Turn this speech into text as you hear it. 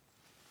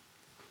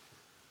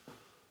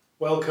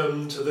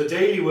Welcome to the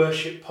Daily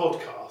Worship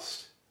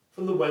podcast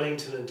from the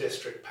Wellington and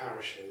District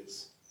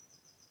parishes.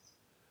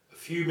 A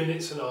few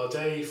minutes in our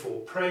day for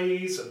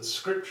praise and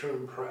scripture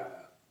and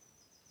prayer.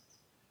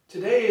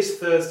 Today is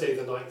Thursday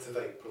the 9th of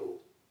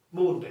April,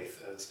 Maundy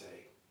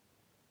Thursday.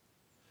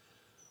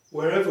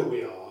 Wherever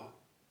we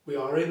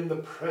are in the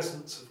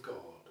presence of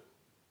God.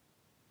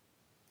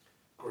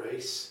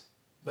 Grace,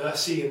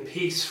 mercy and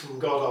peace from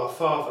God our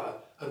Father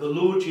and the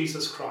Lord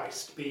Jesus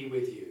Christ be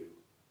with you.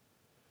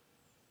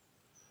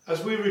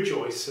 As we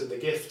rejoice in the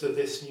gift of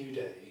this new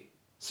day,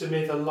 so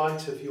may the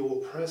light of your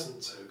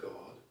presence, O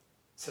God,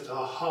 set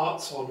our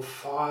hearts on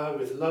fire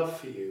with love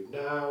for you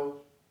now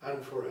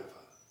and forever.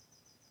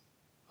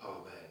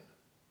 Amen.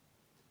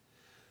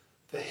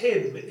 The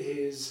hymn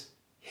is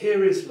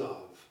Here is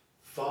Love,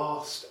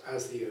 Vast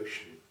as the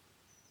Ocean.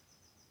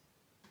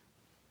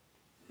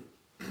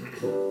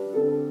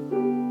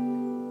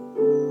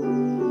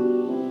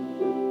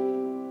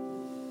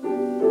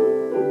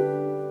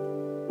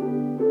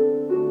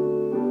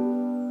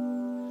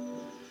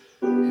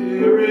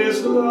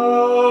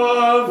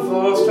 Love,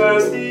 vast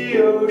as the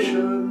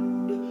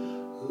ocean,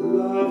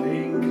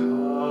 loving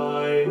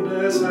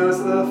kindness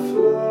as the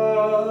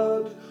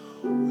flood,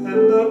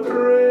 when the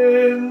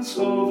Prince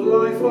of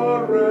Life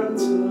our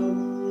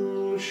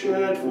ransom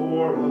shed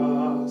for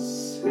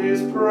us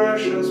his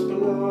precious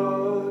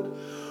blood,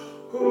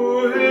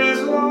 who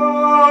his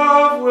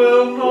love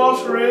will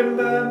not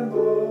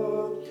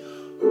remember,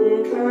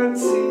 who can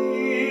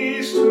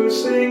cease to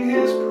sing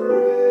his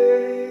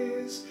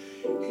praise,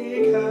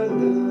 he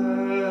can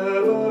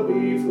never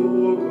be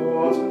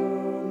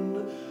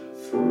forgotten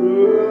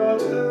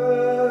throughout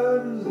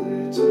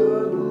heaven's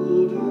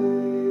eternal days.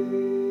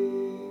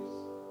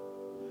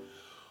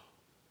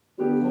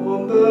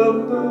 On the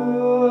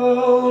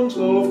mount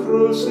of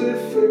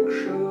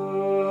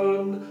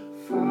crucifixion,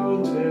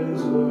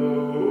 fountains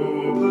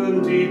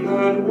open deep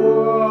and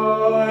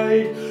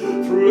wide,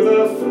 through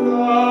the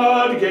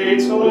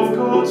floodgates of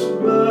God's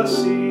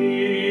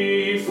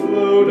mercy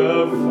flowed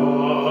a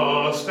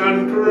vast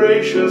and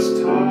gracious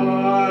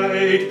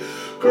tide.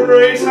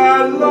 Grace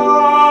and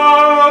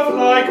love,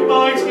 like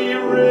mighty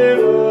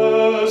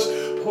rivers,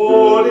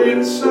 poured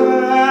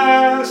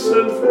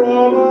incessant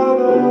from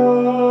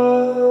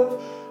above,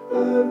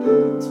 and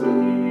its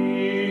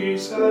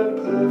peace and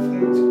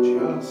perfect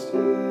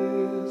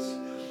justice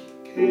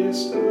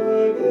kissed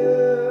a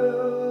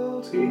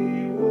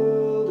guilty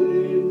world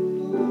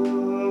in love.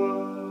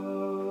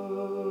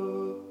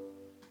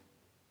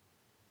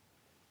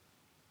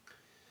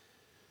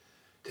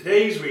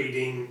 Today's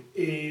reading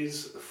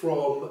is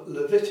from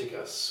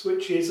Leviticus,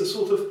 which is a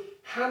sort of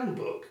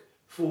handbook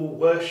for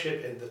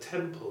worship in the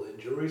temple in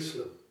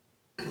Jerusalem.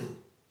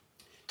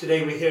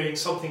 Today we're hearing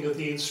something of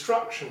the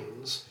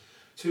instructions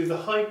to the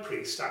high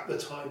priest at the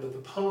time of the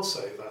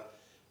Passover,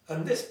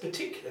 and this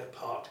particular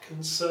part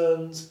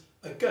concerns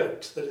a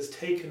goat that is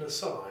taken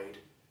aside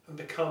and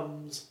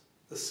becomes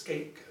the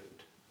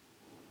scapegoat.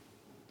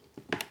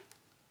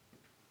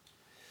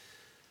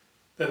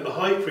 Then the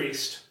high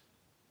priest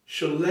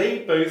shall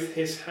lay both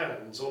his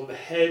hands on the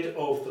head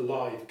of the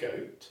live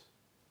goat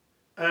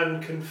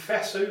and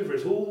confess over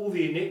it all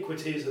the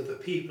iniquities of the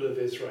people of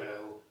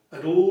Israel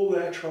and all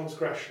their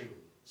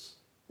transgressions,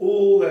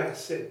 all their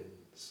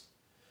sins,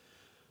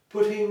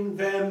 putting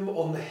them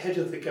on the head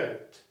of the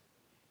goat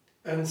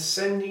and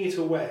sending it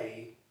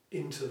away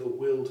into the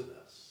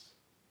wilderness.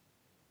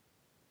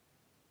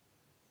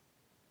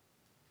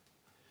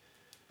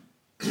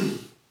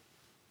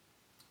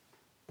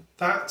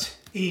 That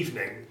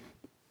evening,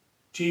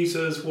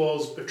 Jesus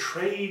was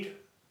betrayed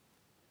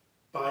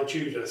by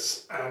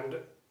Judas and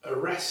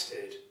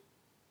arrested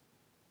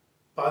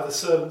by the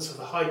servants of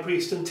the high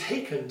priest and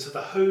taken to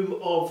the home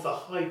of the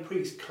high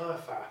priest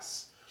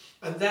Caiaphas.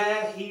 And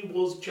there he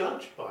was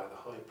judged by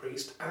the high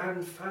priest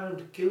and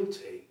found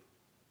guilty.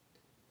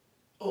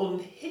 On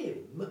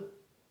him,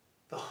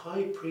 the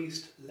high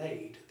priest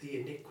laid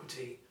the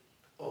iniquity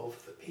of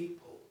the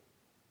people.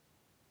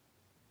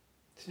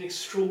 It's an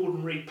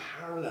extraordinary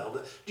parallel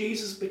that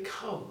Jesus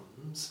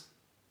becomes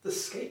the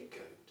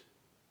scapegoat.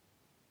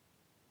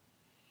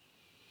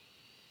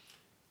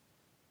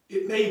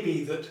 It may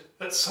be that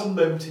at some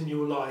moment in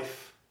your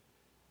life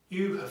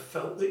you have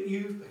felt that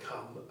you've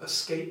become a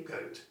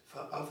scapegoat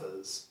for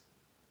others,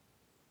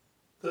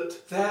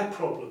 that their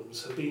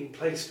problems have been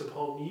placed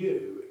upon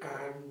you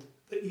and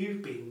that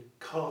you've been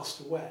cast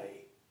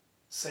away,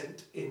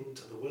 sent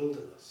into the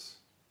wilderness.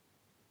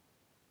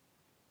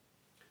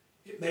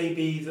 It may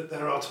be that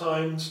there are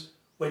times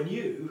when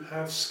you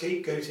have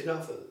scapegoated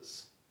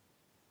others.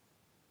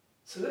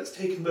 So let's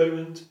take a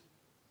moment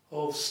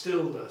of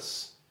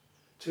stillness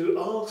to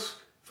ask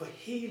for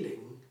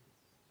healing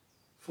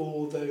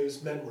for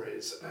those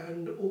memories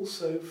and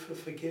also for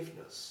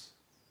forgiveness.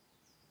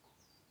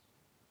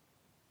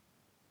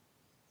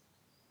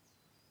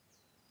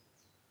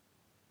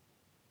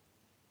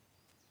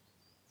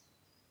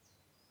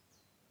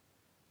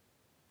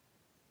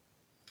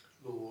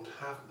 Lord,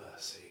 have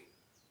mercy.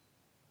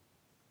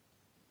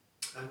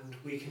 And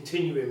we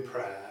continue in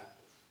prayer.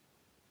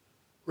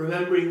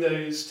 remembering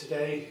those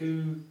today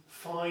who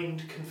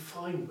find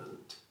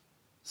confinement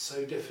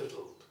so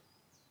difficult,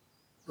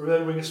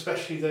 remembering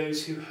especially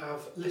those who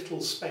have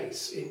little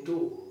space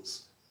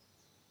indoors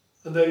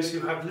and those who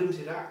have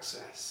limited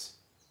access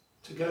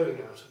to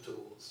going out of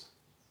doors.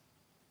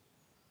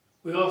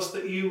 We ask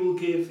that you will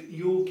give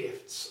your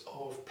gifts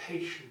of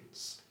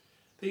patience,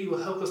 that you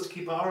will help us to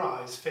keep our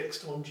eyes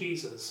fixed on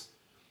Jesus,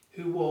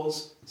 who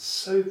was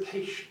so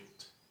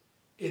patient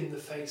in the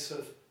face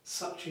of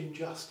such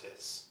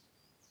injustice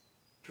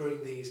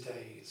during these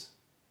days.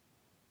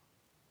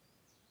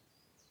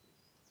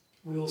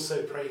 We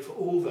also pray for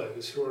all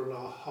those who are in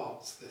our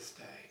hearts this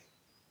day,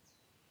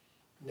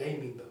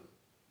 naming them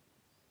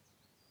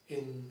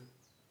in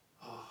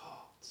our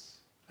hearts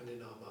and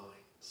in our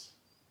minds.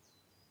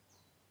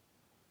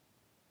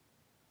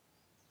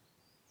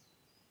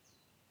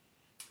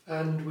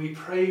 And we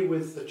pray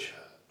with the Church.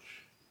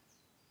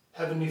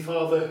 Heavenly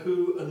Father,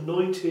 who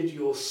anointed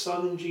your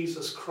Son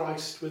Jesus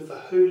Christ with the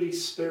Holy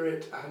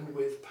Spirit and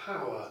with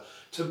power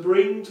to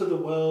bring to the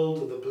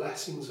world the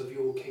blessings of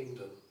your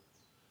kingdom,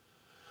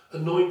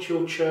 anoint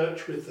your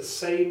Church with the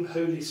same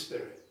Holy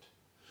Spirit,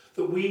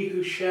 that we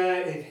who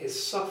share in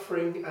his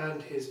suffering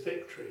and his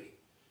victory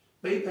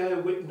may bear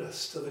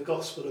witness to the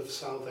gospel of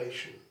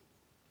salvation.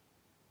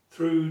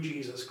 Through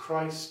Jesus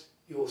Christ,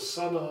 your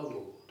Son, our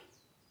Lord.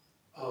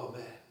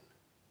 Amen.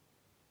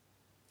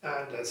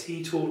 And as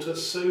he taught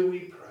us, so we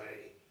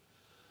pray.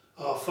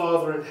 Our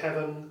Father in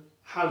heaven,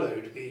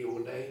 hallowed be your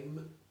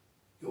name.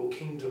 Your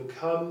kingdom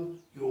come,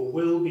 your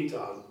will be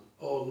done,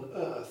 on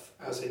earth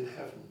as in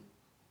heaven.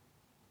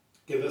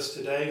 Give us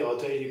today our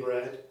daily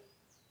bread.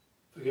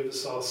 Forgive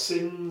us our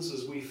sins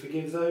as we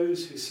forgive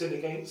those who sin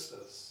against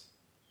us.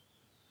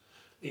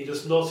 Lead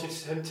us not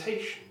into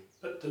temptation,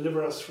 but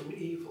deliver us from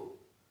evil.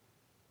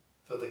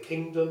 For the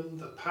kingdom,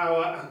 the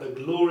power and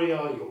the glory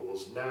are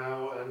yours,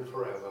 now and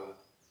forever.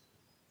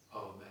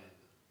 Amen.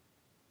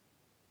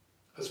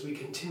 As we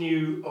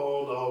continue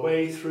on our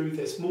way through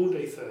this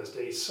Maundy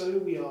Thursday, so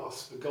we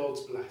ask for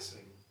God's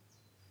blessing.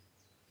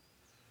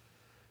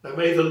 Now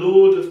may the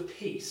Lord of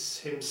peace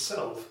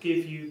himself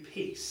give you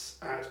peace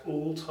at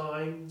all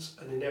times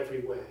and in every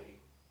way.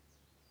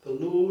 The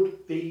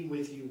Lord be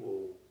with you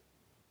all.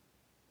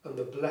 And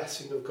the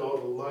blessing of God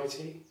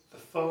Almighty, the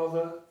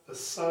Father, the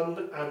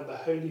Son and the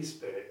Holy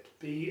Spirit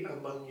be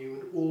among you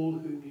and all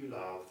whom you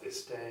love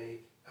this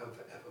day and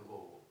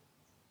forevermore.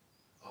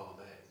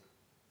 Amen.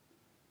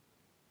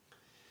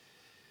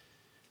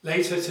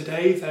 Later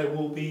today there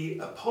will be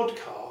a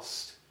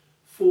podcast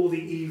for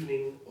the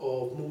evening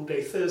of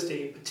Maundy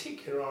Thursday. In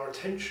particular, our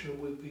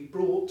attention will be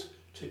brought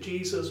to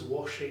Jesus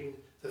washing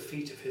the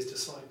feet of his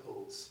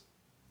disciples.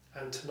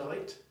 And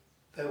tonight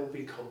there will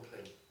be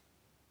compline.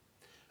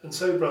 And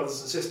so,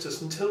 brothers and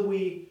sisters, until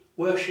we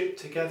worship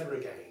together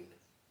again,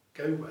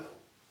 go well.